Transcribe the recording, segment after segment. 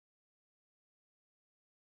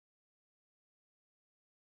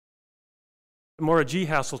Maura G.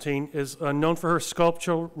 Haseltine is known for her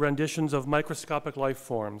sculptural renditions of microscopic life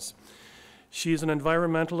forms. She is an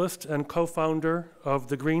environmentalist and co-founder of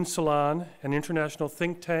the Green Salon, an international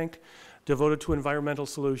think tank devoted to environmental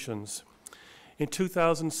solutions. In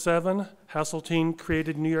 2007, Haseltine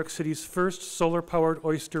created New York City's first solar-powered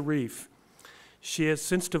oyster reef. She has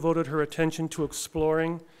since devoted her attention to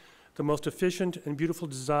exploring the most efficient and beautiful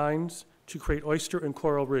designs to create oyster and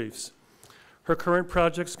coral reefs. Her current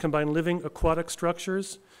projects combine living aquatic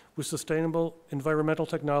structures with sustainable environmental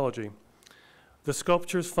technology. The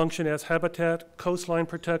sculptures function as habitat, coastline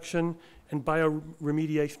protection, and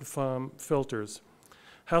bioremediation filters.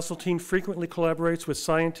 Haseltine frequently collaborates with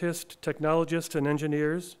scientists, technologists, and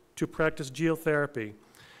engineers to practice geotherapy,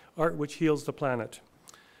 art which heals the planet.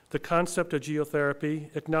 The concept of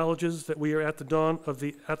geotherapy acknowledges that we are at the dawn of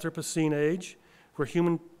the Anthropocene age, where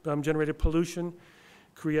human-generated pollution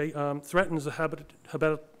threatens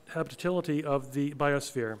the habitability of the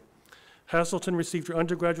biosphere. Haseltine received her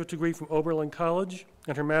undergraduate degree from Oberlin College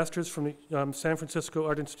and her master's from the San Francisco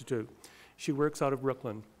Art Institute. She works out of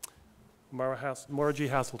Brooklyn. Maura G.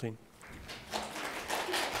 Haseltine.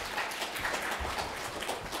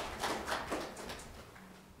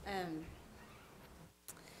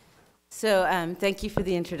 Thank you for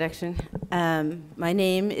the introduction. My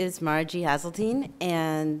name is Maura G. Haseltine,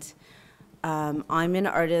 and I'm an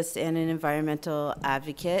artist and an environmental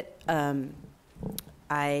advocate.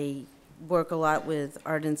 I work a lot with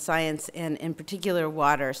art and science, and in particular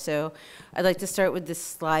water. So I'd like to start with this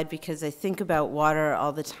slide because I think about water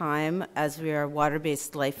all the time, as we are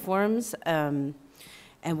water-based life forms, and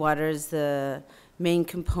water is the main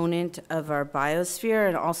component of our biosphere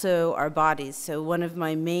and also our bodies. So one of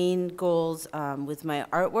my main goals with my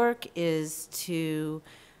artwork is to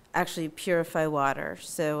actually purify water.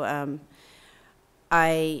 So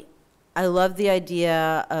I love the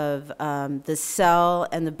idea of the cell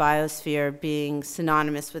and the biosphere being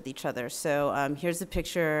synonymous with each other. So here's a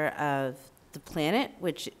picture of the planet,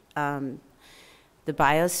 which the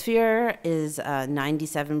biosphere is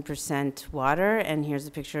 97% water, and here's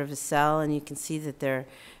a picture of a cell, and you can see that they're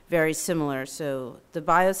very similar. So the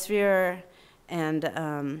biosphere and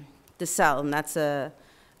the cell, and that's going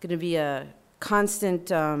to be a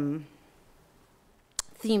constant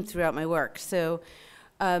theme throughout my work. So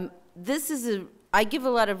I give a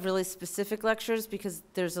lot of really specific lectures because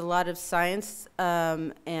there's a lot of science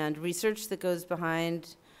and research that goes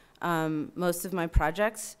behind most of my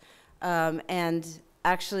projects. And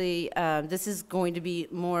actually, this is going to be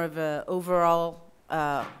more of an overall,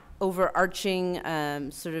 overarching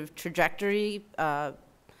sort of trajectory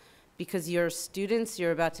because you're students,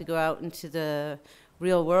 you're about to go out into the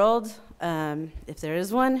real world, if there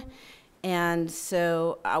is one. And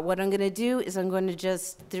so what I'm going to do is I'm going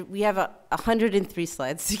to we have 103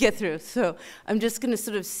 slides to get through. So I'm just going to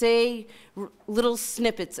sort of say little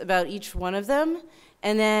snippets about each one of them.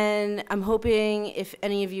 And then I'm hoping if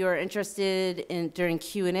any of you are interested in during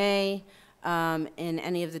Q&A in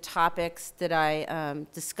any of the topics that I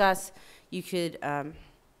discuss, you could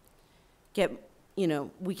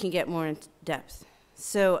we can get more in depth.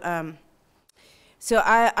 So I'm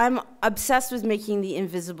obsessed with making the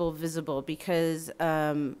invisible visible because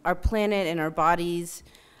our planet and our bodies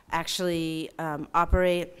actually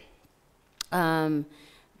operate,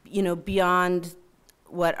 beyond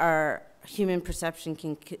what our human perception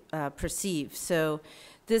can perceive. So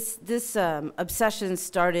this obsession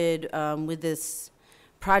started with this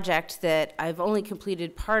project that I've only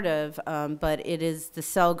completed part of, but it is the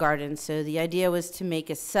cell garden. So the idea was to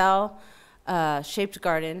make a cell shaped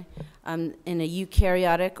garden in a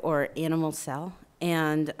eukaryotic or animal cell,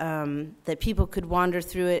 and that people could wander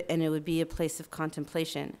through it and it would be a place of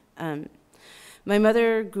contemplation. My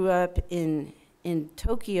mother grew up in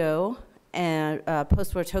Tokyo, and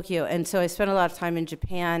post-war Tokyo, and so I spent a lot of time in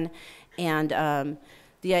Japan, and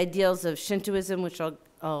the ideals of Shintoism, which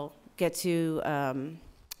I'll get to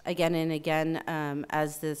again and again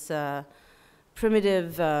as this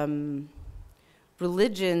primitive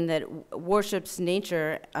religion that worships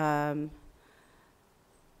nature,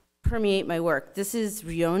 permeate my work. This is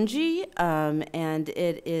Ryonji, and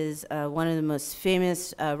it is one of the most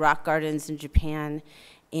famous rock gardens in Japan.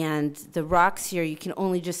 And the rocks here, you can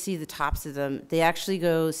only just see the tops of them. They actually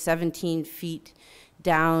go 17 feet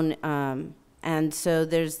down, and so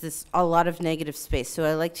there's a lot of negative space. So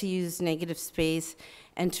I like to use negative space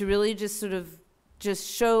and to really just sort of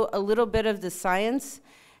show a little bit of the science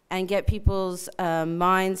and get people's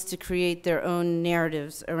minds to create their own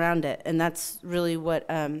narratives around it. And that's really what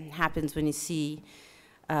happens when you see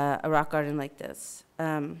a rock garden like this.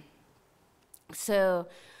 So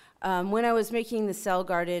When I was making the cell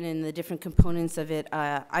garden and the different components of it,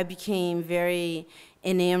 I became very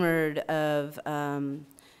enamored of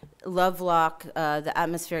Lovelock, the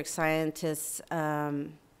atmospheric scientist's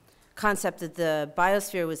concept that the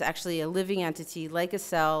biosphere was actually a living entity like a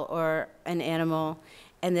cell or an animal,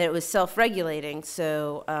 and that it was self-regulating.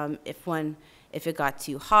 So if it got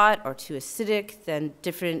too hot or too acidic, then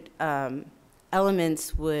different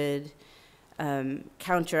elements would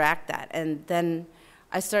counteract that. And then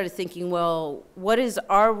I started thinking, well, what is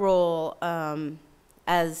our role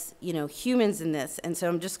as humans in this? And so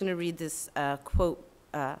I'm just going to read this quote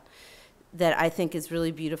that I think is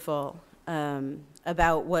really beautiful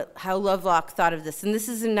about how Lovelock thought of this. And this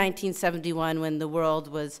is in 1971, when the world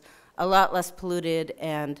was a lot less polluted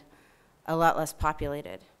and a lot less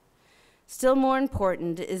populated. Still more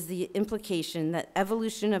important is the implication that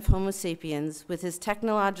evolution of Homo sapiens, with his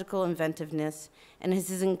technological inventiveness and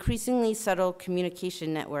his increasingly subtle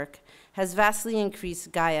communication network, has vastly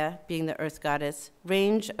increased Gaia, being the earth goddess,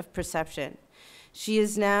 range of perception. She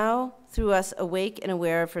is now, through us, awake and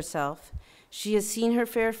aware of herself. She has seen her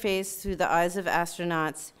fair face through the eyes of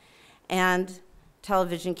astronauts and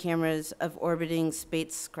television cameras of orbiting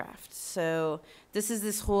spacecraft. So this is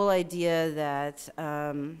this whole idea that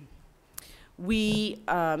we,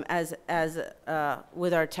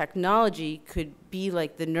 with our technology, could be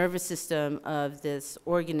like the nervous system of this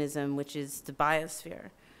organism, which is the biosphere.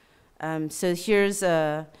 So here's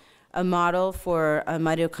a model for a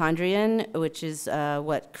mitochondrion, which is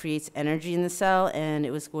what creates energy in the cell, and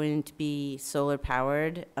it was going to be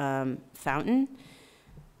solar-powered fountain.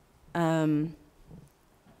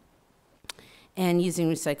 And using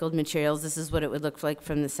recycled materials, this is what it would look like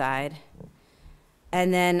from the side.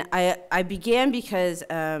 And then I began because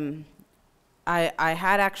I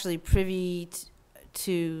had actually privy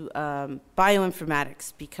to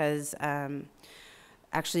bioinformatics, because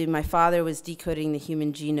actually my father was decoding the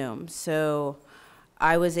human genome. So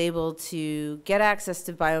I was able to get access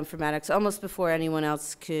to bioinformatics almost before anyone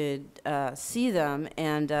else could see them.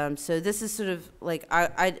 And so this is sort of like,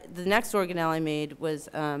 the next organelle I made was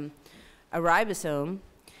a ribosome.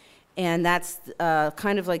 And that's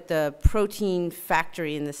kind of like the protein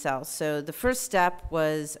factory in the cell. So the first step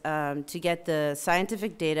was to get the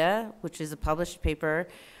scientific data, which is a published paper,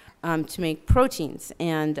 to make proteins.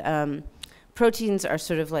 And proteins are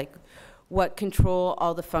sort of like what control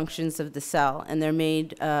all the functions of the cell. And they're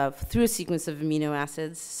made through a sequence of amino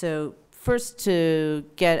acids. So first, to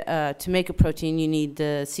make a protein, you need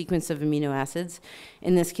the sequence of amino acids.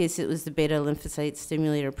 In this case, it was the beta lymphocyte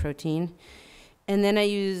stimulator protein. And then I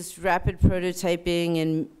used rapid prototyping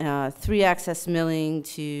and 3-axis milling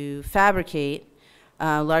to fabricate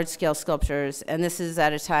large-scale sculptures. And this is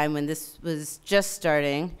at a time when this was just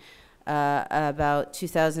starting, about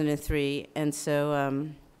 2003. And so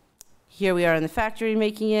here we are in the factory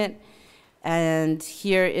making it. And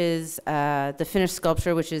here is the finished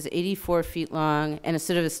sculpture, which is 84 feet long, and a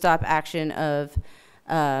sort of a stop action of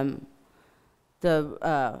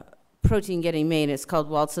the protein getting made. It's called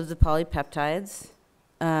Waltz of the Polypeptides.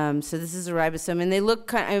 So this is a ribosome, and they look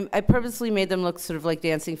kind of, I purposely made them look sort of like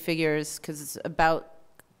dancing figures because it's about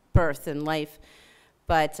birth and life.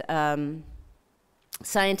 But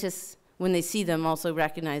scientists, when they see them, also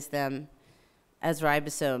recognize them as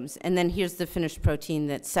ribosomes. And then here's the finished protein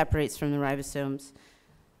that separates from the ribosomes.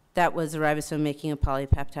 That was a ribosome making a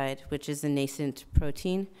polypeptide, which is a nascent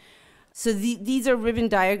protein. So these are ribbon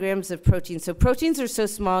diagrams of proteins. So proteins are so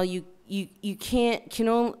small you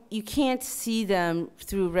can't see them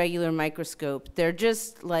through a regular microscope. They're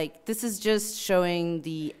just like, this is just showing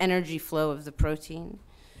the energy flow of the protein.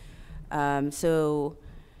 So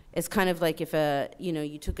it's kind of like if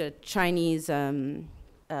you took a Chinese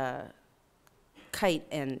kite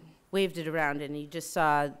and waved it around and you just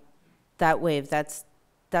saw that wave. That's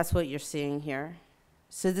what you're seeing here.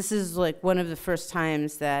 So this is like one of the first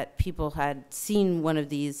times that people had seen one of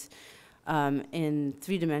these in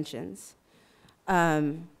 3 dimensions.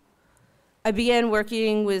 I began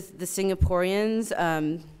working with the Singaporeans.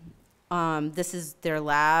 This is their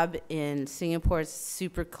lab in Singapore. It's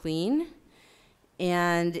super clean.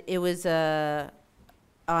 And it was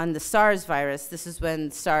on the SARS virus. This is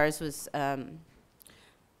when SARS was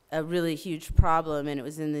a really huge problem, and it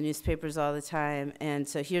was in the newspapers all the time. And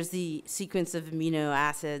so here's the sequence of amino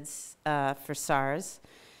acids for SARS.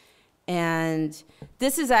 And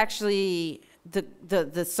this is actually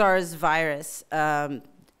the SARS virus in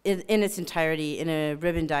its entirety in a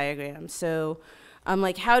ribbon diagram. So I'm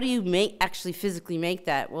like, how do you actually physically make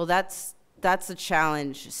that? Well, that's a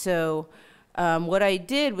challenge. So what I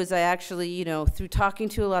did was I actually, through talking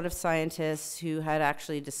to a lot of scientists who had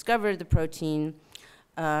actually discovered the protein,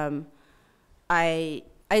 I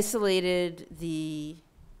isolated the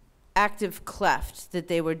active cleft that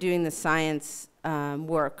they were doing the science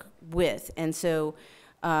work with. And so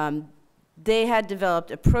they had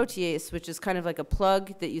developed a protease, which is kind of like a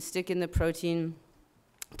plug that you stick in the protein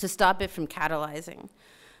to stop it from catalyzing.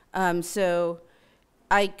 So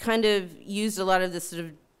I kind of used a lot of this sort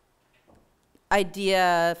of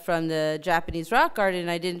idea from the Japanese rock garden.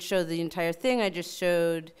 I didn't show the entire thing. I just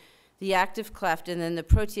showed the active cleft, and then the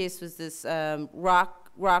protease was this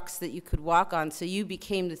rocks that you could walk on. So you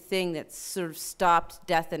became the thing that sort of stopped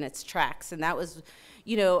death in its tracks. And that was,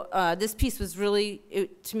 you know, this piece was really,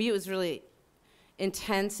 to me, it was really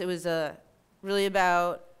intense. It was really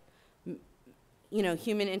about, you know,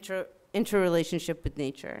 human interrelationship with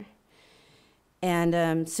nature.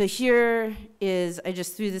 And so here is, I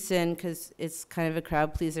just threw this in because it's kind of a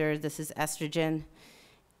crowd pleaser. This is estrogen.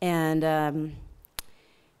 And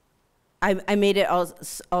I made it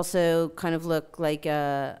also kind of look like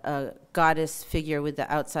a goddess figure with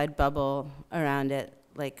the outside bubble around it,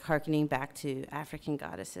 like hearkening back to African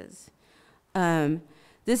goddesses.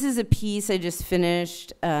 This is a piece I just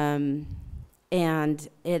finished, and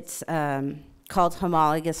it's called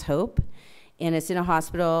Homologous Hope, and it's in a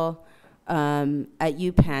hospital at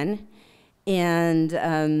UPenn,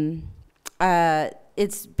 and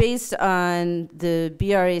it's based on the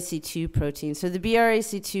BRAC2 protein. So the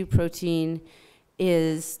BRAC2 protein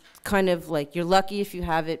is kind of like, you're lucky if you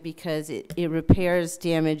have it because it repairs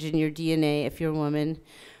damage in your DNA if you're a woman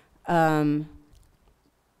that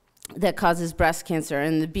causes breast cancer.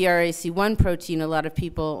 And the BRAC1 protein, a lot of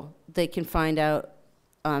people, they can find out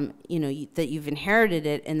you know, that you've inherited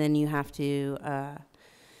it, and then you have to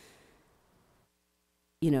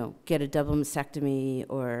you know, get a double mastectomy,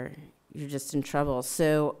 or you're just in trouble.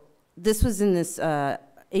 So this was in this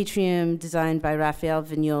atrium designed by Raphael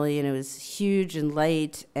Vignoli, and it was huge and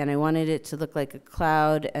light, and I wanted it to look like a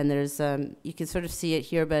cloud. And there's, you can sort of see it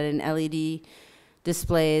here, but an LED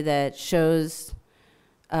display that shows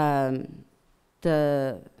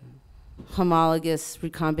the homologous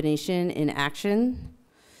recombination in action.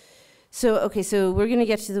 So, okay, so we're gonna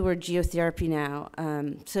get to the word geotherapy now.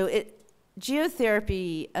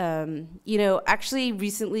 Geotherapy, you know, actually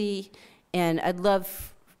recently, and I'd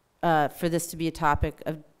love for this to be a topic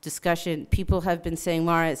of discussion, people have been saying,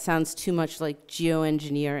 Mara, it sounds too much like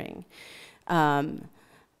geoengineering.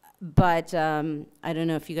 But I don't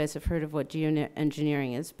know if you guys have heard of what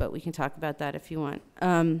geoengineering is, but we can talk about that if you want.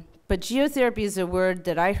 But geotherapy is a word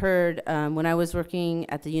that I heard when I was working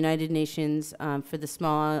at the United Nations for the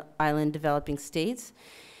Small Island Developing States.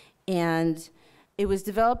 And it was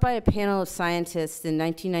developed by a panel of scientists in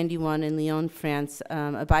 1991 in Lyon, France,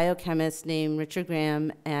 a biochemist named Richard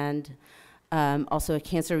Graham, and also a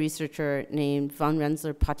cancer researcher named von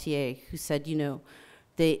Rensselaer-Potier, who said, you know,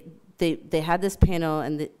 they had this panel,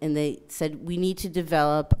 and they said, we need to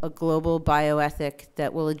develop a global bioethic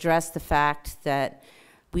that will address the fact that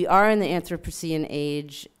we are in the Anthropocene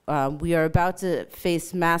age. We are about to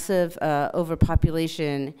face massive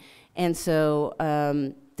overpopulation, and so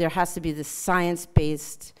there has to be this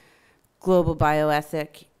science-based global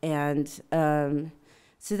bioethic. And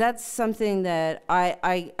so that's something that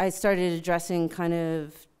I started addressing kind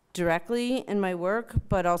of directly in my work,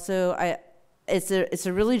 but also it's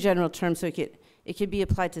a really general term, so it could be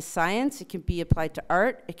applied to science, it could be applied to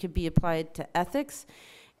art, it could be applied to ethics.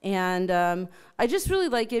 And I just really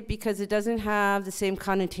like it because it doesn't have the same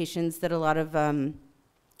connotations that a lot of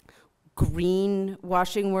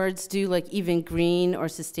greenwashing words do, like even green or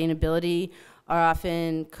sustainability are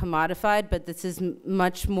often commodified, but this is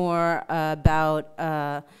much more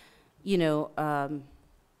about, you know,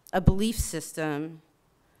 a belief system.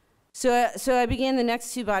 So I began the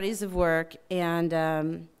next two bodies of work, and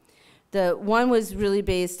the one was really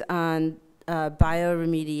based on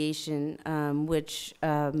bioremediation, which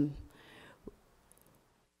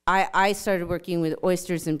I started working with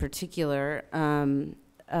oysters in particular, and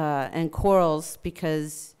corals,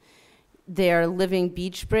 because they're living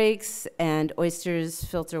beach breaks, and oysters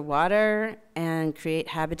filter water and create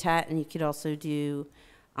habitat, and you could also do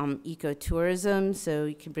ecotourism, so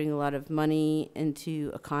you can bring a lot of money into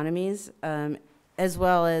economies, as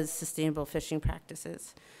well as sustainable fishing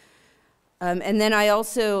practices. And then I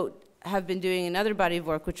also have been doing another body of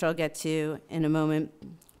work, which I'll get to in a moment,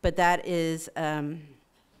 but that is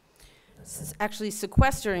actually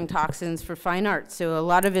sequestering toxins for fine art. So a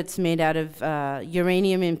lot of it's made out of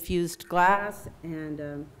uranium-infused glass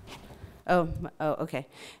and, okay,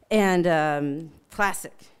 and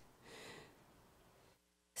plastic.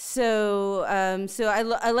 So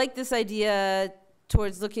I like this idea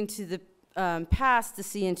towards looking to the past to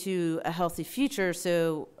see into a healthy future.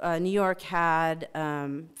 So New York had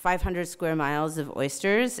 500 square miles of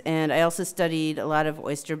oysters, and I also studied a lot of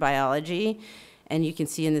oyster biology. And you can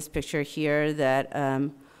see in this picture here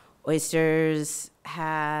that oysters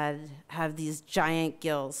have these giant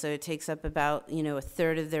gills, so it takes up about a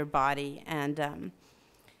third of their body, and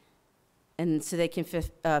so they can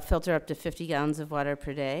filter up to 50 gallons of water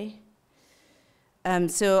per day.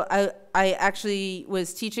 So I actually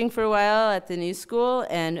was teaching for a while at the New School,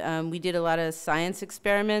 and we did a lot of science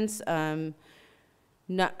experiments,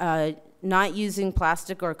 not using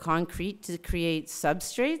plastic or concrete to create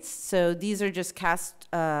substrates. So these are just cast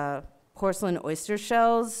porcelain oyster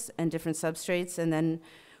shells and different substrates, and then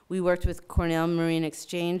we worked with Cornell Marine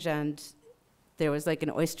Exchange, and there was like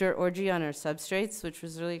an oyster orgy on our substrates, which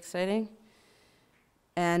was really exciting.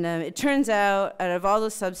 And it turns out of all the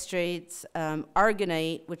substrates,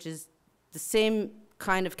 argonite, which is the same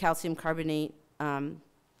kind of calcium carbonate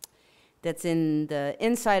that's in the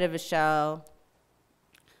inside of a shell,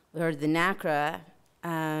 or the nacre,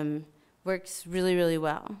 works really, really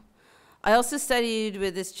well. I also studied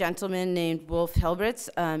with this gentleman named Wolf Hilbrits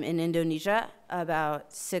in Indonesia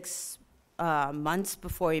about 6 months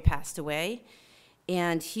before he passed away.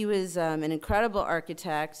 And he was an incredible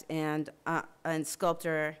architect and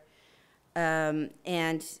sculptor,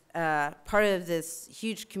 and part of this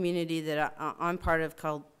huge community that I'm part of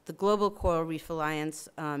called the Global Coral Reef Alliance.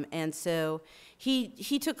 And so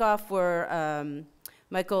he took off where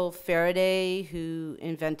Michael Faraday, who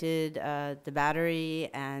invented the battery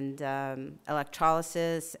and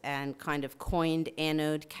electrolysis and kind of coined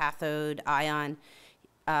anode, cathode, ion,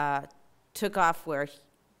 took off where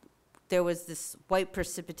there was this white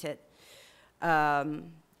precipitate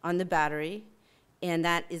on the battery, and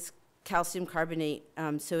that is calcium carbonate,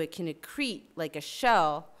 so it can accrete like a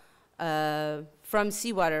shell from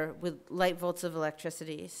seawater with light volts of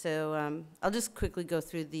electricity. So I'll just quickly go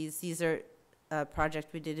through these. These are a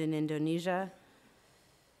project we did in Indonesia.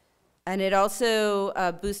 And it also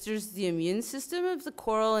boosters the immune system of the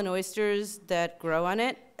coral and oysters that grow on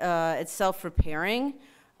it. It's self-repairing.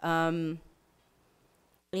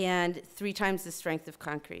 And 3 times the strength of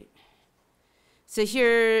concrete. So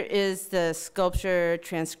here is the Sculptor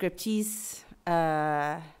Transcriptis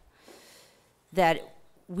that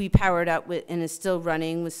we powered up with and is still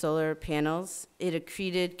running with solar panels. It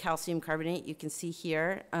accreted calcium carbonate, you can see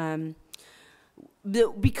here.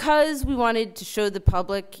 Because we wanted to show the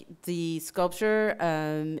public the sculpture,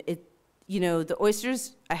 the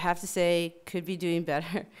oysters, I have to say, could be doing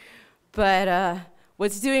better. But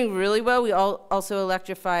what's doing really well, we also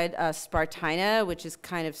electrified Spartina, which is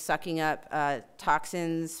kind of sucking up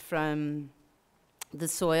toxins from the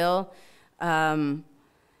soil.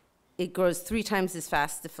 It grows 3 times as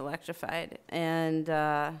fast if electrified. And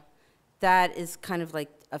that is kind of like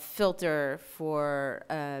a filter for,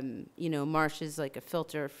 marshes, like a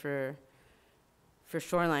filter for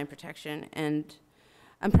shoreline protection. And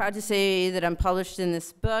I'm proud to say that I'm published in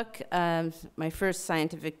this book, my first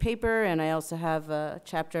scientific paper, and I also have a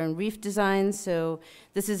chapter on reef design. So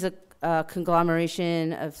this is a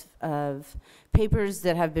conglomeration of papers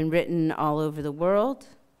that have been written all over the world.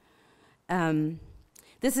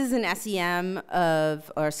 This is an SEM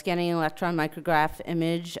of, or scanning electron micrograph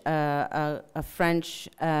image, a French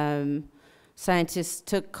scientist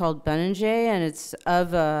took called Beninger, and it's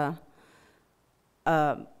of a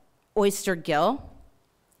oyster gill.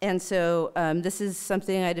 And so this is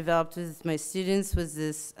something I developed with my students, was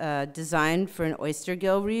this design for an oyster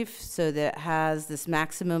gill reef, so that it has this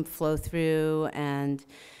maximum flow through, and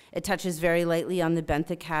it touches very lightly on the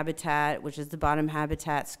benthic habitat, which is the bottom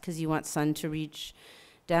habitats, because you want sun to reach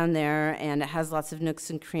down there, and it has lots of nooks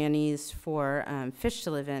and crannies for fish to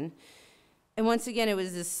live in. And once again, it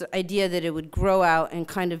was this idea that it would grow out and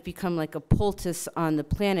kind of become like a poultice on the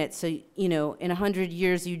planet. So, in 100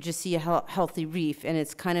 years, you just see a healthy reef, and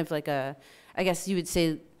it's kind of like I guess you would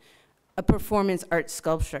say, a performance art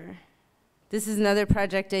sculpture. This is another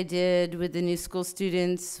project I did with the New School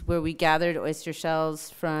students where we gathered oyster shells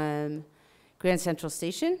from Grand Central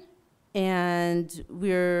Station, and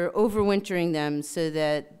we're overwintering them so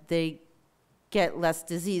that they get less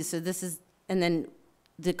disease. So this is, and then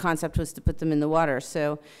the concept was to put them in the water.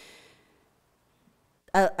 So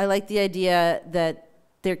I like the idea that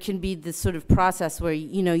there can be this sort of process where,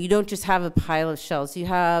 you don't just have a pile of shells. You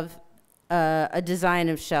have a design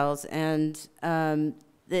of shells, and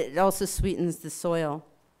it also sweetens the soil.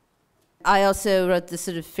 I also wrote this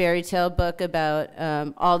sort of fairy tale book about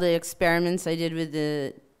all the experiments I did with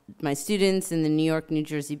my students in the New York, New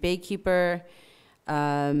Jersey Baykeeper.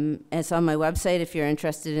 It's on my website if you're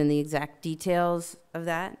interested in the exact details of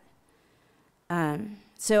that.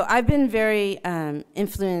 So I've been very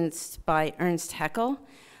influenced by Ernst Haeckel,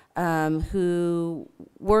 who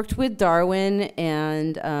worked with Darwin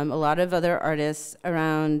and a lot of other artists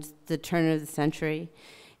around the turn of the century.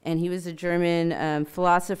 And he was a German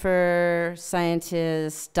philosopher,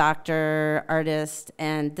 scientist, doctor, artist,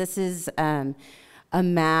 and this is a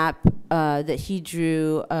map that he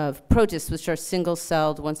drew of protists, which are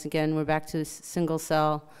single-celled. Once again, we're back to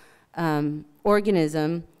single-cell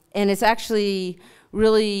organism. And it's actually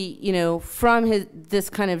really, you know, from this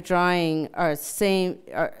kind of drawing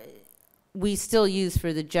we still use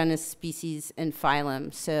for the genus, species, and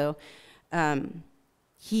phylum. So I'm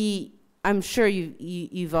sure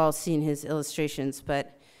you've all seen his illustrations,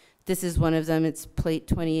 but this is one of them. It's plate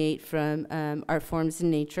 28 from Art Forms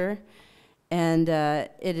in Nature. And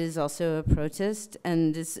it is also a protist,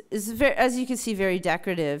 and is very, as you can see, very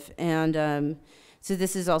decorative. And so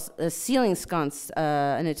this is also a ceiling sconce,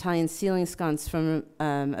 an Italian ceiling sconce from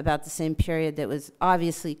about the same period that was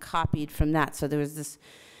obviously copied from that. So there was this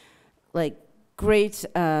like great,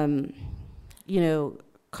 you know,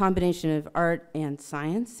 combination of art and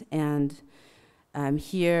science. And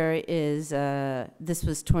here is, this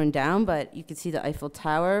was torn down, but you can see the Eiffel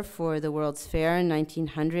Tower for the World's Fair in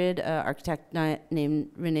 1900. Architect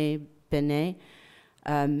named René Benet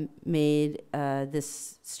made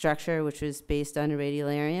this structure, which was based on a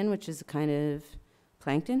radiolarian, which is a kind of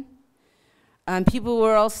plankton. People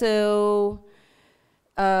were also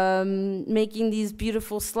making these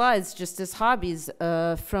beautiful slides just as hobbies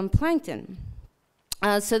from plankton.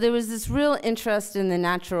 So there was this real interest in the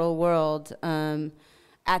natural world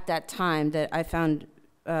at that time that I found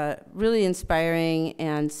really inspiring,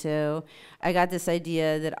 and so I got this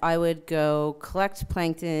idea that I would go collect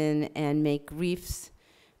plankton and make reefs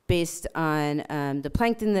based on the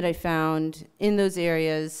plankton that I found in those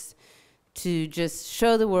areas to just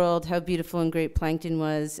show the world how beautiful and great plankton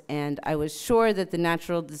was. And I was sure that the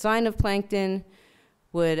natural design of plankton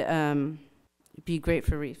would be great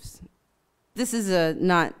for reefs. This is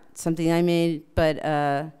not something I made, but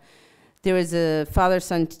there was a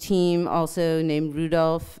father-son team also named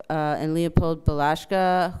Rudolf and Leopold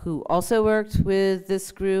Balashka who also worked with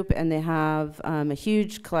this group, and they have a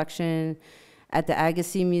huge collection at the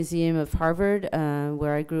Agassiz Museum of Harvard,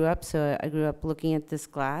 where I grew up. So I grew up looking at this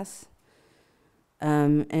glass.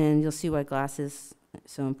 And you'll see why glass is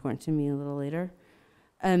so important to me a little later.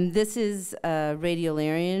 This is a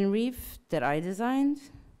radiolarian reef that I designed.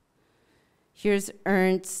 Here's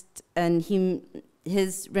Ernst, and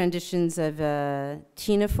his renditions of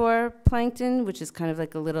ctenophore plankton, which is kind of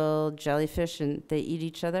like a little jellyfish, and they eat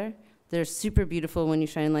each other. They're super beautiful when you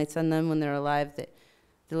shine lights on them. When they're alive, they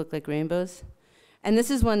look like rainbows. And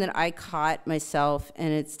this is one that I caught myself,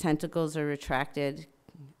 and its tentacles are retracted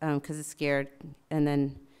because it's scared, and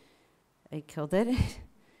then I killed it.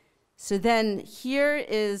 So then here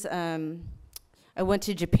is, I went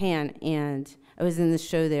to Japan, and I was in the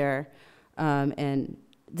show there. And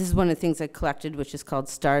this is one of the things I collected, which is called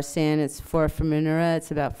star sand. It's foraminura.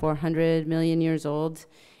 It's about 400 million years old.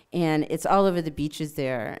 And it's all over the beaches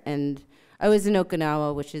there. And I was in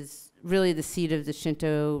Okinawa, which is really the seat of the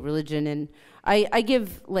Shinto religion. And I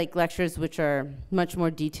give like lectures which are much more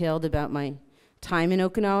detailed about my time in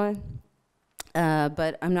Okinawa.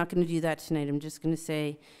 But I'm not going to do that tonight. I'm just going to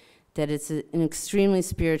say that it's an extremely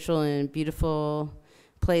spiritual and beautiful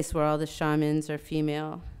place where all the shamans are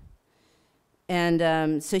female.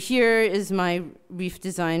 And so here is my reef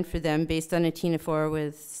design for them based on a ctenophore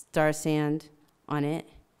with star sand on it.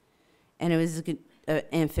 And it was an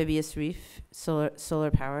amphibious reef,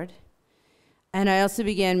 solar powered. And I also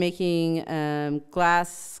began making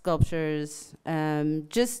glass sculptures,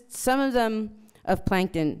 just some of them of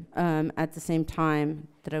plankton at the same time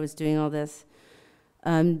that I was doing all this.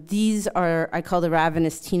 These are, I call the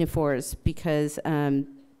ravenous ctenophores because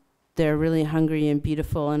they're really hungry and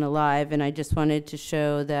beautiful and alive, and I just wanted to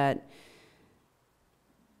show that,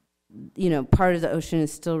 you know, part of the ocean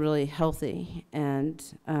is still really healthy. And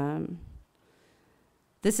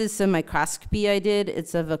this is some microscopy I did.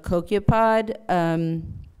 It's of a cochiopod,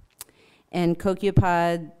 and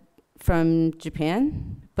cochiopod from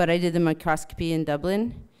Japan, but I did the microscopy in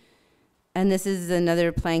Dublin. And this is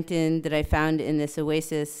another plankton that I found in this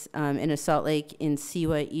oasis in a salt lake in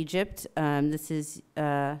Siwa, Egypt. This is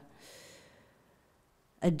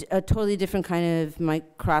a totally different kind of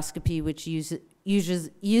microscopy, which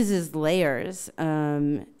uses layers.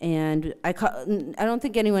 And I don't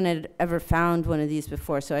think anyone had ever found one of these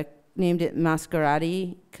before, so I named it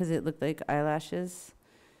Mascarati because it looked like eyelashes.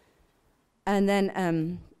 And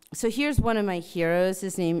then, so here's one of my heroes.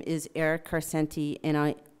 His name is Eric Carcenti,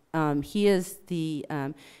 and he is the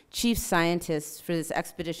chief scientists for this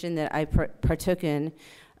expedition that I partook in,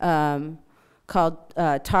 called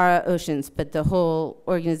Tara Oceans, but the whole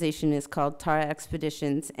organization is called Tara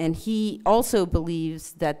Expeditions. And he also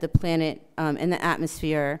believes that the planet and the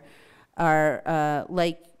atmosphere are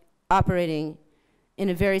like operating in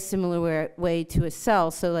a very similar way to a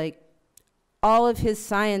cell. So like all of his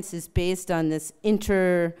science is based on this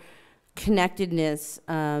interconnectedness,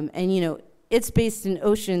 and you know, it's based in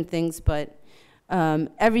ocean things, but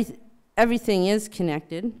everything is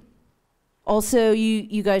connected. Also,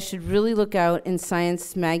 you guys should really look out in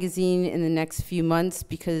Science magazine in the next few months,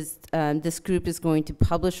 because this group is going to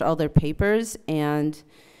publish all their papers, and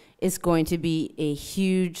it's going to be a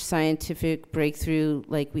huge scientific breakthrough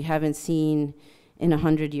like we haven't seen in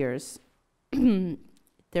 100 years.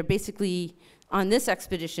 They're basically, on this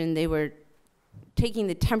expedition, they were taking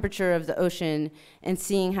the temperature of the ocean and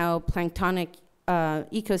seeing how planktonic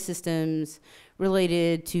ecosystems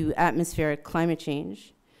related to atmospheric climate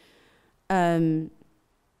change.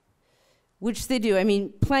 Which they do. I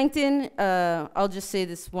mean, plankton, I'll just say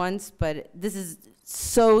this once, but this is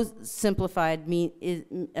so simplified,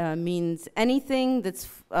 means anything that's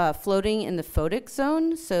floating in the photic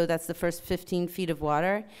zone, so that's the first 15 feet of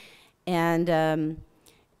water, and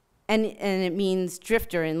it means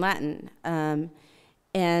drifter in Latin.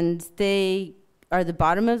 And they are the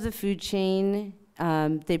bottom of the food chain.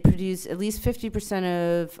 They produce at least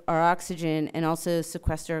 50% of our oxygen and also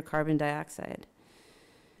sequester carbon dioxide.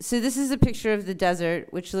 So this is a picture of the desert,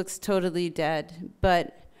 which looks totally dead.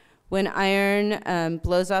 But when iron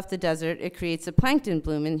blows off the desert, it creates a plankton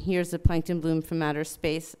bloom. And here's a plankton bloom from outer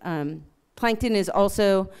space. Plankton is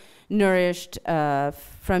also nourished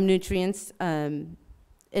from nutrients in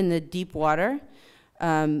the deep water.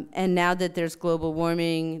 And now that there's global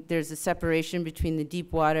warming, there's a separation between the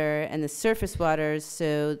deep water and the surface waters,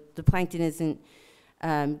 so the plankton isn't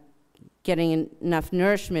getting enough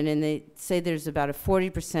nourishment, and they say there's about a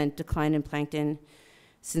 40% decline in plankton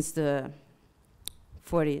since the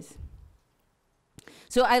 40s.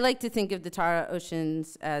 So I like to think of the Tara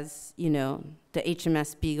Oceans as, you know, the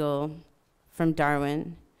HMS Beagle from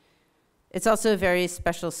Darwin. It's also a very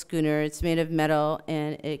special schooner. It's made of metal,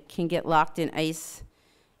 and it can get locked in ice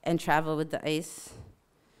and travel with the ice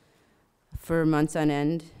for months on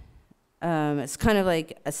end. It's kind of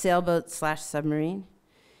like a sailboat / submarine.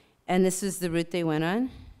 And this is the route they went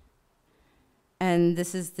on. And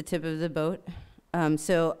this is the tip of the boat.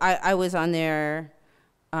 So I was on there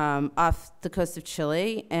off the coast of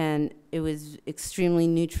Chile, and it was extremely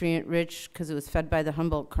nutrient rich because it was fed by the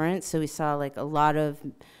Humboldt Current. So we saw like a lot of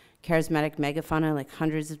charismatic megafauna, like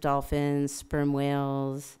hundreds of dolphins, sperm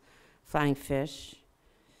whales, flying fish.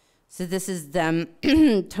 So this is them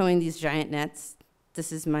towing these giant nets.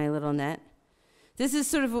 This is my little net. This is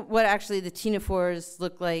sort of what actually the ctenophores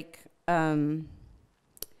look like.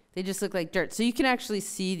 They just look like dirt. So you can actually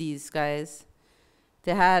see these guys.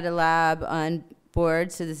 They had a lab on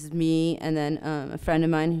board. So this is me and then a friend of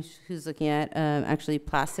mine who's looking at actually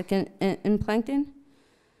plastic in plankton.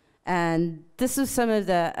 And this was some of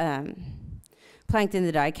the plankton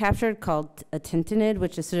that I captured, called a tintinid,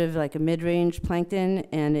 which is sort of like a mid-range plankton,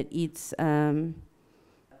 and it eats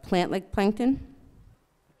plant-like plankton.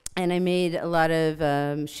 And I made a lot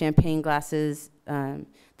of champagne glasses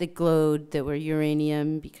that glowed, that were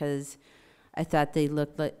uranium, because I thought they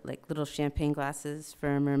looked like little champagne glasses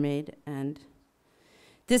for a mermaid. And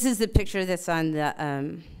this is the picture that's on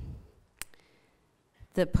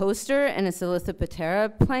the poster, and it's a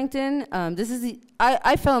Lithoptera plankton. This is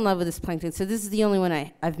I fell in love with this plankton, so this is the only one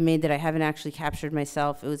I've made that I haven't actually captured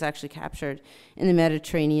myself. It was actually captured in the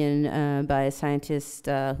Mediterranean by a scientist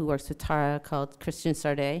who works with Tara called Christian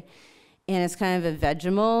Sardet. And it's kind of a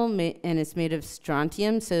vegemal, and it's made of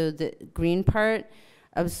strontium, so the green part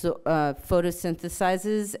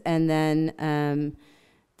photosynthesizes, and then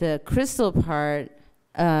the crystal part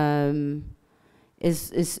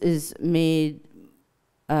is made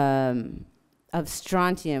of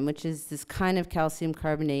strontium, which is this kind of calcium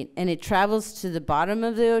carbonate, and it travels to the bottom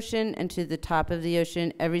of the ocean and to the top of the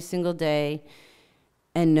ocean every single day,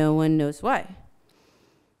 and no one knows why.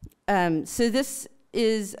 So this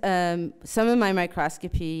is some of my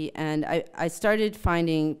microscopy, and I started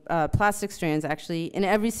finding plastic strands actually in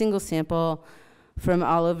every single sample from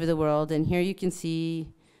all over the world, and here you can see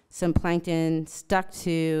some plankton stuck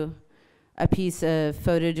to a piece of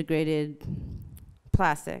photodegraded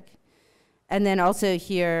plastic. And then also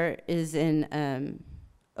here is in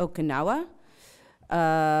Okinawa,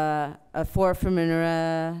 a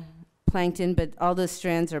foraminifera plankton, but all those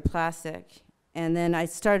strands are plastic. And then I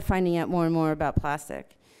started finding out more and more about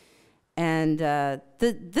plastic. And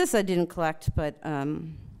this I didn't collect, but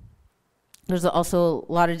there's also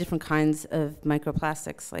a lot of different kinds of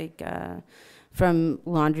microplastics, like from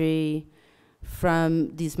laundry,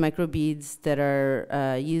 from these microbeads that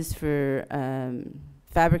are used for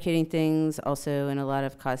fabricating things, also in a lot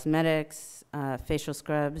of cosmetics, facial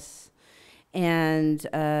scrubs. And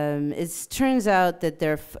it turns out that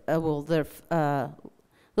they're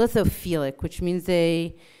lithophilic, which means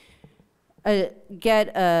they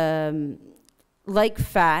get like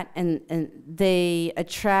fat, and they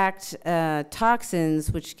attract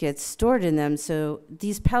toxins which get stored in them. So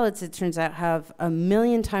these pellets, it turns out, have 1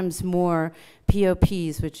 million times more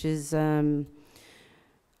POPs, which is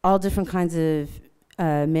all different kinds of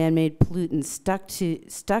man-made pollutants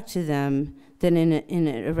stuck to them than in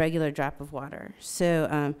a regular drop of water.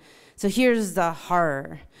 So so here's the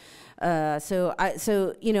horror.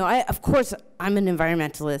 So you know, of course I'm an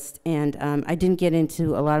environmentalist, and I didn't get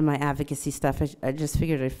into a lot of my advocacy stuff. I just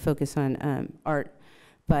figured I'd focus on art,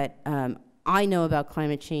 but I know about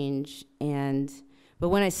climate change, but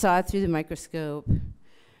when I saw it through the microscope,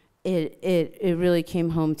 it really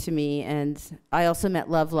came home to me. And I also met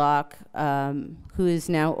Lovelock, who is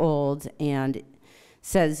now old and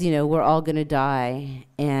says, you know, we're all gonna die,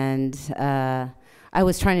 and I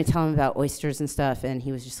was trying to tell him about oysters and stuff, and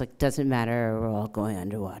he was just like, doesn't matter, we're all going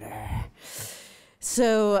underwater.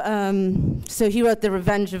 So so he wrote The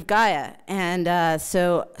Revenge of Gaia, and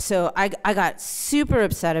so I got super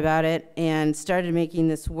upset about it and started making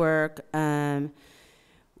this work,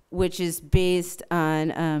 which is based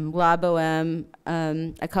on La Boheme.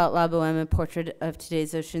 I call it La Boheme, A Portrait of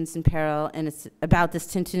Today's Oceans in Peril, and it's about this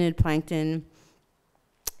tintinid plankton,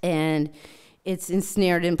 and it's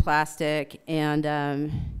ensnared in plastic, and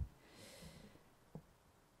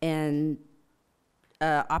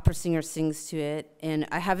opera singer sings to it, and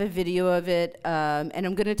I have a video of it, and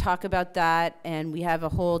I'm going to talk about that, and we have a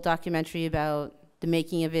whole documentary about the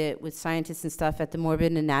making of it with scientists and stuff at the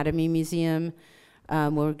Morbid Anatomy Museum, where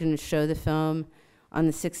we're going to show the film on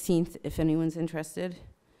the 16th, if anyone's interested.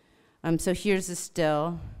 So here's the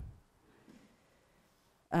still.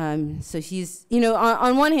 So he's, you know,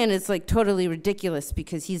 on one hand, it's like totally ridiculous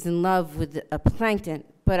because he's in love with a plankton,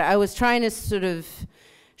 but I was trying to sort of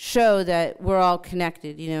show that we're all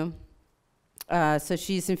connected, you know. So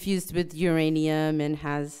she's infused with uranium and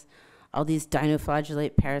has all these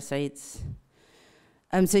dinoflagellate parasites.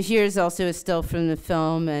 So here's also a still from the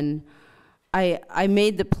film, and I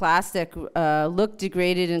made the plastic look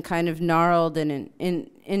degraded and kind of gnarled, and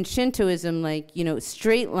in Shintoism, like, you know,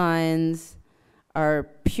 straight lines are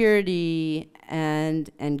purity and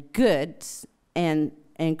good, and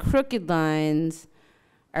crooked lines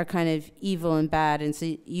are kind of evil and bad. And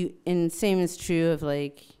so and same is true of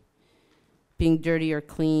like being dirty or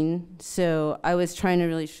clean. So I was trying to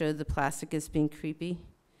really show the plastic as being creepy.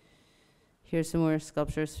 Here's some more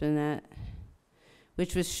sculptures from that,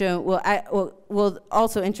 which was shown. Well,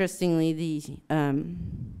 also interestingly, the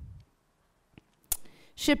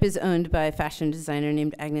ship is owned by a fashion designer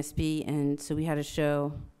named Agnes B, and so we had a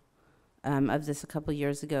show of this a couple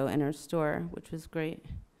years ago in our store, which was great.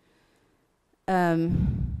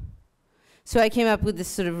 So I came up with this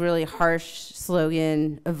sort of really harsh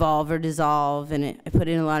slogan, evolve or dissolve, and I put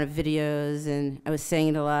in a lot of videos, and I was saying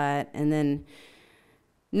it a lot, and then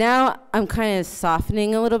now I'm kind of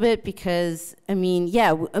softening a little bit because, I mean,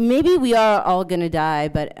 yeah, maybe we are all gonna die,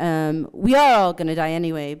 but we are all gonna die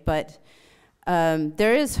anyway, but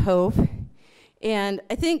there is hope. And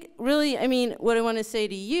I think really, I mean, what I want to say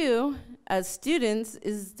to you as students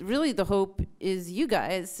is really the hope is you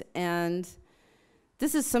guys. And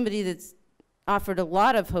this is somebody that's offered a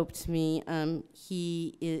lot of hope to me.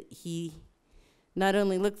 He not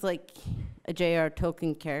only looks like a J.R.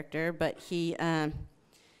 Tolkien character, but he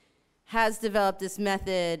has developed this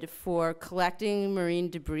method for collecting marine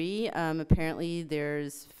debris. Apparently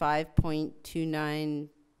there's 5.29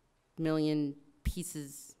 million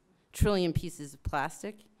trillion pieces of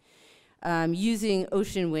plastic, using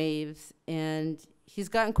ocean waves, and he's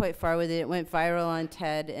gotten quite far with it. It went viral on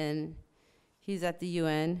TED, and he's at the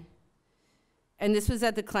UN. And this was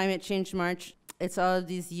at the Climate Change March. It's all of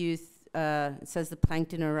these youth, it says the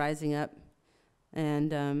plankton are rising up,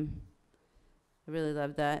 and I really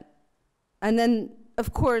love that. And then,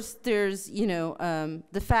 of course, there's, you know,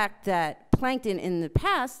 the fact that plankton in the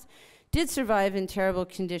past did survive in terrible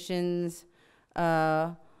conditions,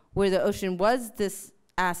 where the ocean was this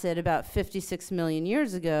asset about 56 million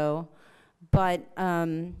years ago, but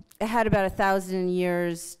it had about 1,000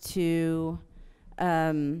 years to,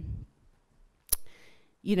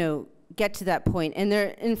 you know, get to that point. And there,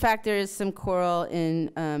 in fact, there is some coral in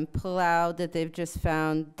Palau that they've just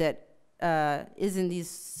found that is in these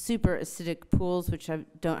super acidic pools, which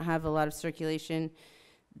don't have a lot of circulation,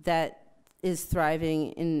 that is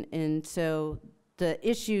thriving. And so the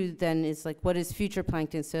issue then is like, what is future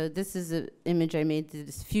plankton? So this is an image I made that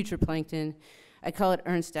is future plankton. I call it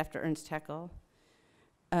Ernst after Ernst Haeckel.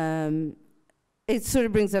 It sort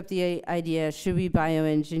of brings up the idea, should we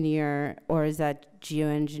bioengineer, or is that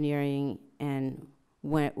geoengineering, and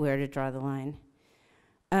where to draw the line?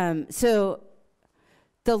 So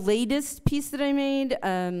the latest piece that I made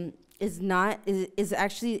is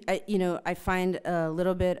actually, I find a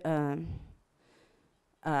little bit, I'm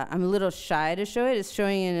a little shy to show it. It's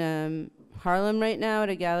showing in Harlem right now at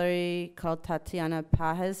a gallery called Tatiana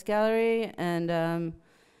Paja's Gallery, and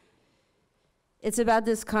it's about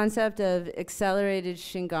this concept of accelerated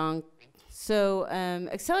Shingon. So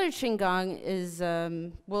accelerated Shingon is,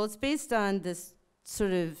 well, it's based on this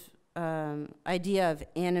sort of idea of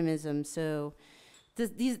animism. So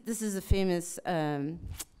this is a famous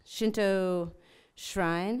Shinto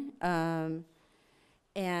shrine, and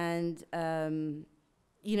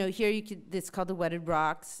here it's called the Wetted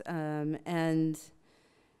Rocks, and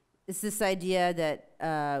it's this idea that,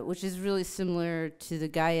 which is really similar to the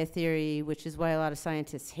Gaia theory, which is why a lot of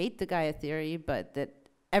scientists hate the Gaia theory, but that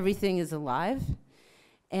everything is alive,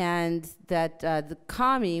 and that the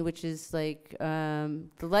kami, which is like the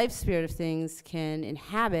life spirit of things, can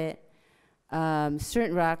inhabit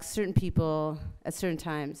certain rocks, certain people at certain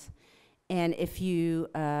times. And if you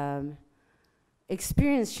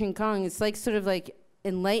experience Shinkong, it's like sort of like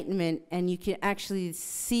enlightenment, and you can actually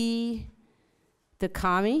see the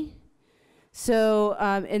kami. So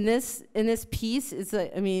in this piece, it's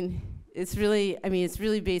like, it's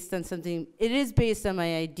really based on something. It is based on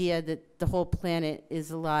my idea that the whole planet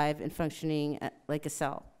is alive and functioning like a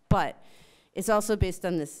cell. But it's also based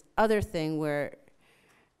on this other thing where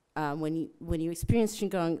when you experience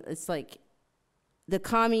Shingon, it's like the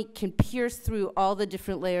kami can pierce through all the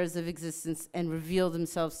different layers of existence and reveal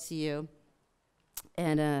themselves to you.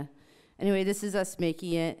 And anyway, this is us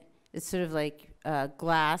making it. It's sort of like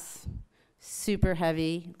glass, super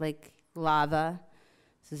heavy, like lava.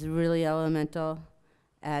 This is really elemental.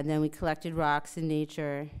 And then we collected rocks in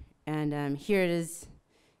nature. And here it is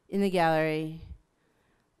in the gallery.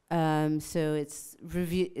 So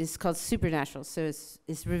it's called Supernatural. So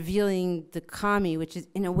it's revealing the kami, which is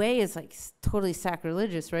in a way is like totally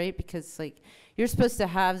sacrilegious, right? Because like you're supposed to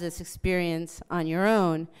have this experience on your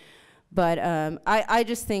own. But I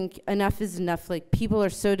just think enough is enough. Like people are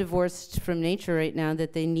so divorced from nature right now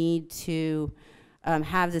that they need to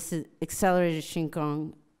have this accelerated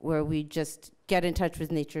Shinkong where we just get in touch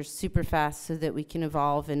with nature super fast so that we can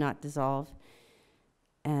evolve and not dissolve.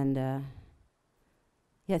 And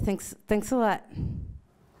yeah, thanks a lot.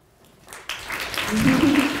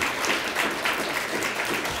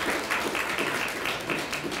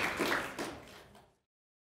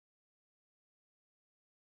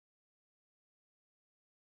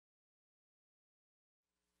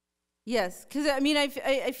 Yes, because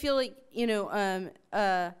I feel like,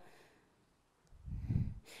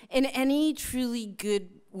 in any truly good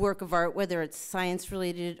work of art, whether it's science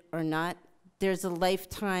related or not, there's a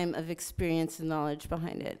lifetime of experience and knowledge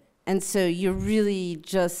behind it. And so you're really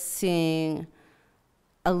just seeing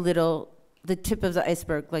the tip of the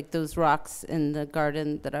iceberg, like those rocks in the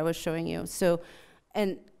garden that I was showing you. So,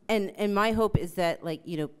 and my hope is that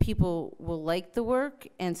people will like the work,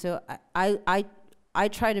 and so I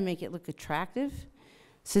try to make it look attractive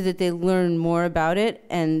so that they learn more about it,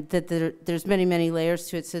 and that there's many, many layers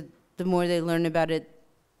to it. So the more they learn about it,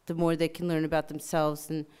 the more they can learn about themselves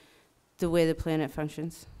and the way the planet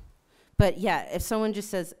functions. But yeah, if someone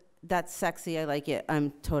just says, that's sexy, I like it,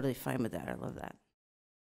 I'm totally fine with that. I love that.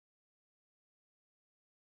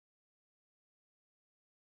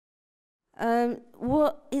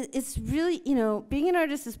 Well, it's really, being an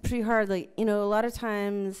artist is pretty hard. Like, a lot of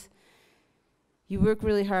times you work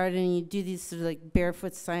really hard and you do these sort of like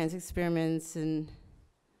barefoot science experiments, and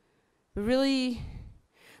really,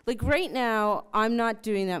 like right now, I'm not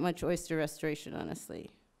doing that much oyster restoration,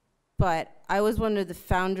 honestly. But I was one of the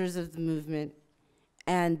founders of the movement,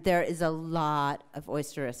 and there is a lot of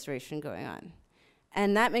oyster restoration going on.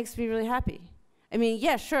 And that makes me really happy.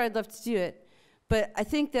 Yeah, sure, I'd love to do it. But I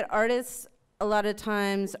think that artists, a lot of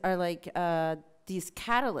times, are like these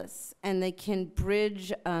catalysts, and they can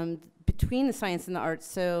bridge between the science and the art,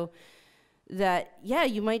 so that, yeah,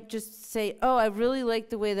 you might just say, oh, I really like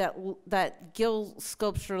the way that gill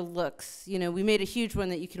sculpture looks. We made a huge one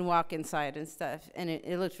that you can walk inside and stuff, and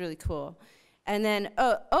it looks really cool. And then,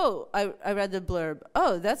 I read the blurb.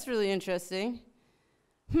 Oh, that's really interesting.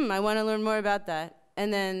 I want to learn more about that.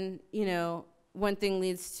 And then, one thing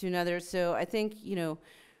leads to another. So I think, you know,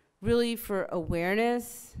 really for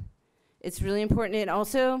awareness, it's really important. And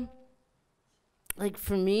also, like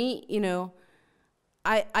for me, you know,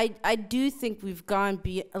 I do think we've gone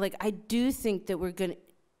like, I do think that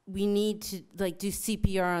we need to like do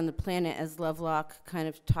CPR on the planet, as Lovelock kind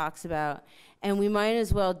of talks about. And we might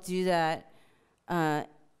as well do that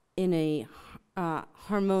in a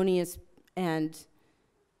harmonious and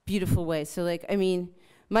beautiful way. So like, I mean,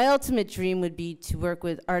 my ultimate dream would be to work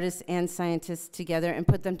with artists and scientists together and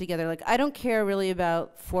put them together. Like, I don't care really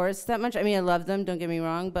about forests that much. I mean, I love them, don't get me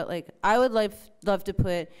wrong, but like, I would love to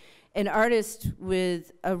put an artist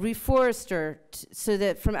with a reforester so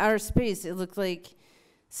that from outer space, it looked like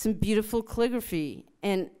some beautiful calligraphy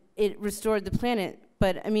and it restored the planet.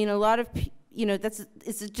 But I mean, a lot of, you know,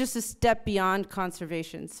 it's just a step beyond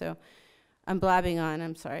conservation. So I'm blabbing on,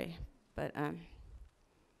 I'm sorry, but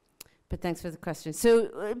thanks for the question.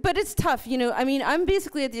 So, but it's tough, you know, I mean, I'm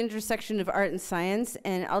basically at the intersection of art and science,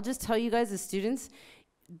 and I'll just tell you guys as students,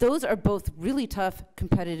 those are both really tough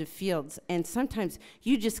competitive fields, and sometimes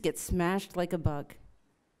you just get smashed like a bug,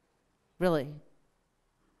 really.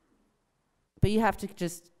 But you have to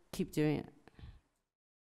just keep doing it.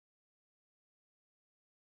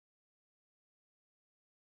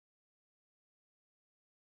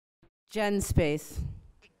 Gen Space.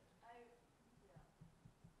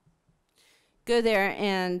 Go there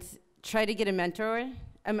and try to get a mentor.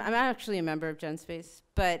 I'm actually a member of Gen Space,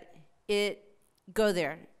 but go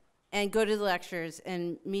there and go to the lectures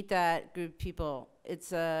and meet that group of people.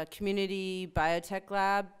 It's a community biotech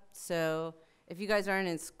lab, so if you guys aren't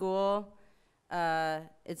in school,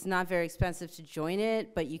 it's not very expensive to join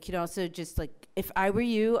it, but you could also just like, if I were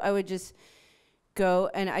you, I would just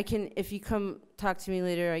go, and I can, if you come talk to me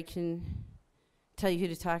later, I can tell you who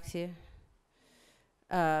to talk to.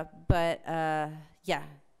 Yeah,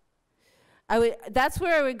 that's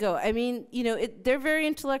where I would go. I mean, you know, they're very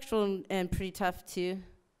intellectual and pretty tough too,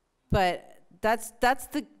 but that's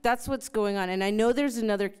what's going on. And I know there's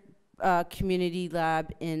another community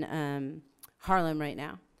lab in Harlem right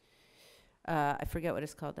now. I forget what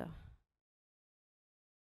it's called though.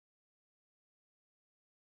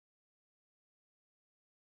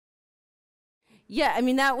 Yeah, I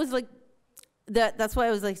mean, that was like, that's why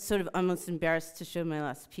I was like sort of almost embarrassed to show my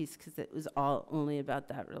last piece, because it was all only about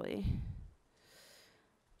that, really.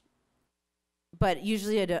 But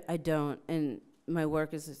usually I don't, and my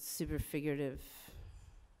work is super figurative.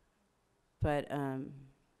 But,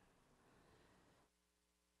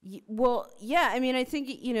 well, yeah, I mean, I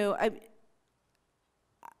think, you know,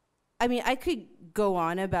 I mean, I could go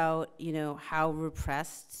on about, you know, how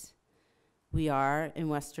repressed we are in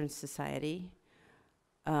Western society.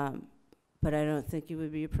 But I don't think it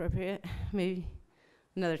would be appropriate, maybe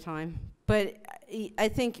another time. But I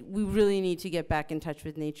think we really need to get back in touch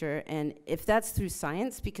with nature, and if that's through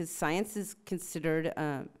science, because science is considered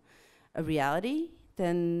a reality,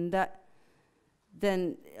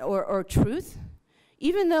 or truth.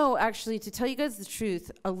 Even though, actually, to tell you guys the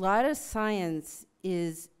truth, a lot of science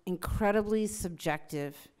is incredibly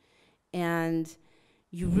subjective, and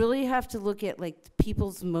you really have to look at like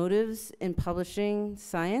people's motives in publishing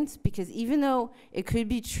science, because even though it could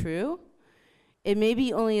be true, it may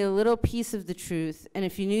be only a little piece of the truth, and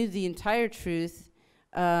if you knew the entire truth,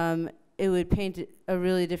 it would paint a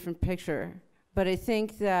really different picture. But I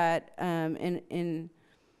think that in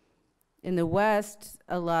the West,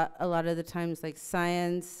 a lot of the times, like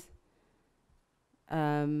science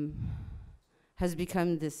has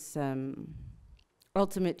become this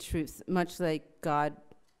ultimate truth, much like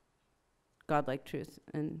godlike truth,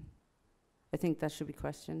 and I think that should be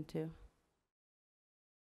questioned too.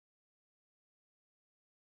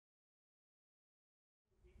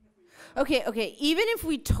 Okay, even if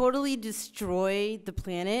we totally destroy the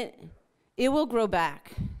planet, it will grow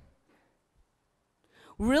back.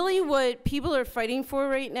 Really what people are fighting for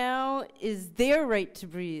right now is their right to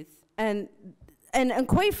breathe. And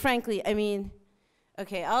quite frankly, I mean,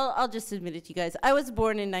 okay, I'll just admit it to you guys. I was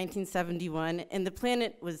born in 1971, and the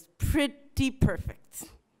planet was pretty perfect.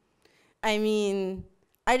 I mean,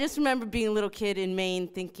 I just remember being a little kid in Maine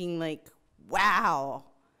thinking like, wow,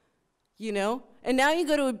 you know? And now you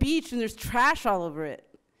go to a beach and there's trash all over it.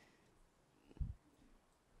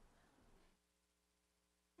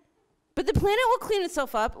 But the planet will clean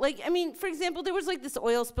itself up. Like, I mean, for example, there was like this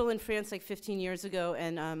oil spill in France like 15 years ago,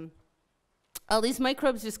 and all these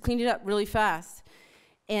microbes just cleaned it up really fast.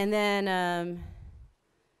 And then,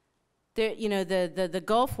 there, you know, the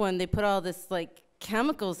Gulf one, they put all this like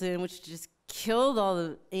chemicals in, which just killed all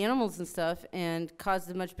the animals and stuff, and caused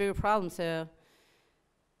a much bigger problem. So,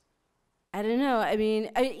 I don't know. I mean,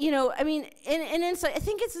 and it's like, I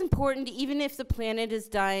think it's important, even if the planet is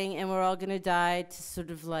dying and we're all gonna die, to sort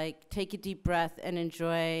of like take a deep breath and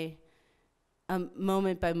enjoy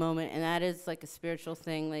moment by moment. And that is like a spiritual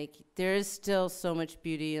thing. Like, there is still so much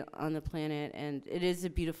beauty on the planet, and it is a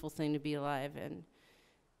beautiful thing to be alive. And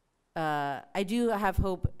I do have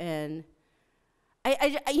hope, and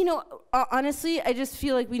honestly, I just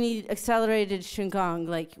feel like we need accelerated Shingon.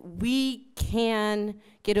 Like, we can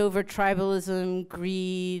get over tribalism,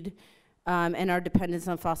 greed, and our dependence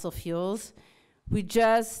on fossil fuels. We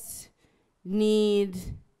just need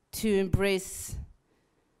to embrace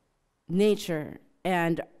nature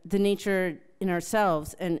and the nature in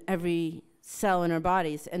ourselves and every cell in our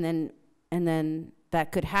bodies, and then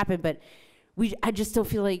that could happen. But I just don't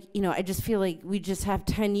feel like, I just feel like we just have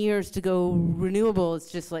 10 years to go renewable.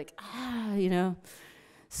 It's just like,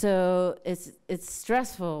 So it's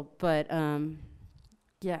stressful, but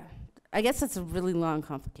yeah. I guess that's a really long,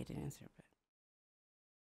 complicated answer. But.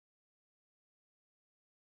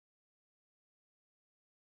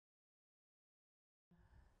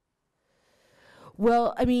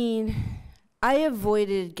 Well, I mean, I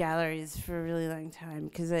avoided galleries for a really long time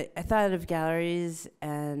because I thought of galleries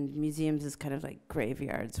and museums as kind of like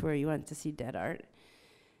graveyards where you went to see dead art.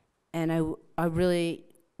 And I really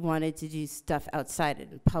wanted to do stuff outside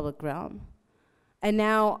in the public realm. And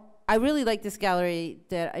now I really like this gallery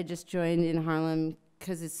that I just joined in Harlem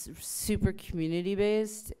because it's super community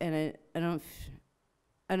based, and I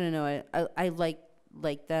don't know, I like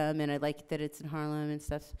them, and I like that it's in Harlem and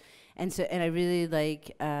stuff. And I really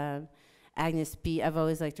like Agnes B. I've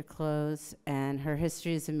always liked her clothes, and her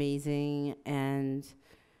history is amazing, and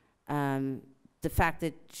the fact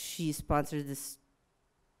that she sponsored this,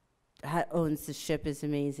 owns the ship, is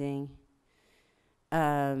amazing.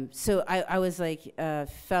 So I was like,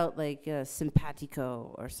 felt like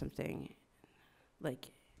simpatico or something, like.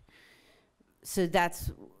 So that's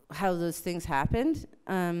how those things happened.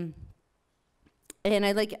 And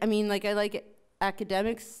I like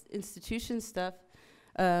academics, institution stuff,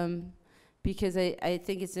 because I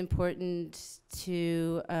think it's important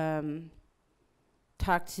to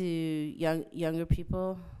talk to younger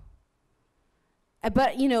people.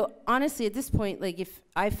 But honestly, at this point, like, if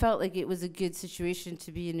I felt like it was a good situation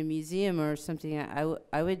to be in a museum or something,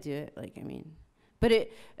 I would do it. Like, I mean, but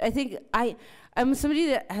I think I'm somebody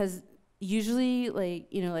that has usually, like,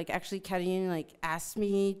 like, actually Katine, like, asked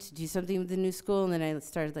me to do something with the New School, and then I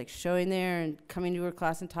started like showing there and coming to her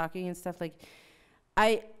class and talking and stuff. Like,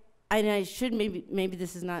 I should, maybe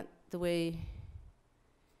this is not the way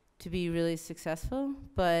to be really successful,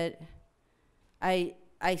 but I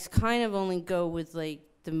kind of only go with like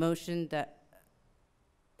the motion that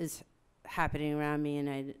is happening around me,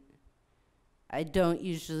 and I don't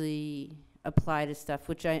usually apply to stuff,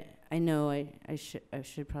 which I know I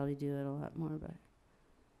should probably do it a lot more, but.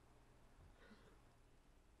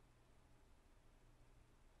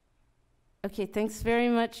 Okay, thanks very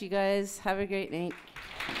much, you guys. Have a great night.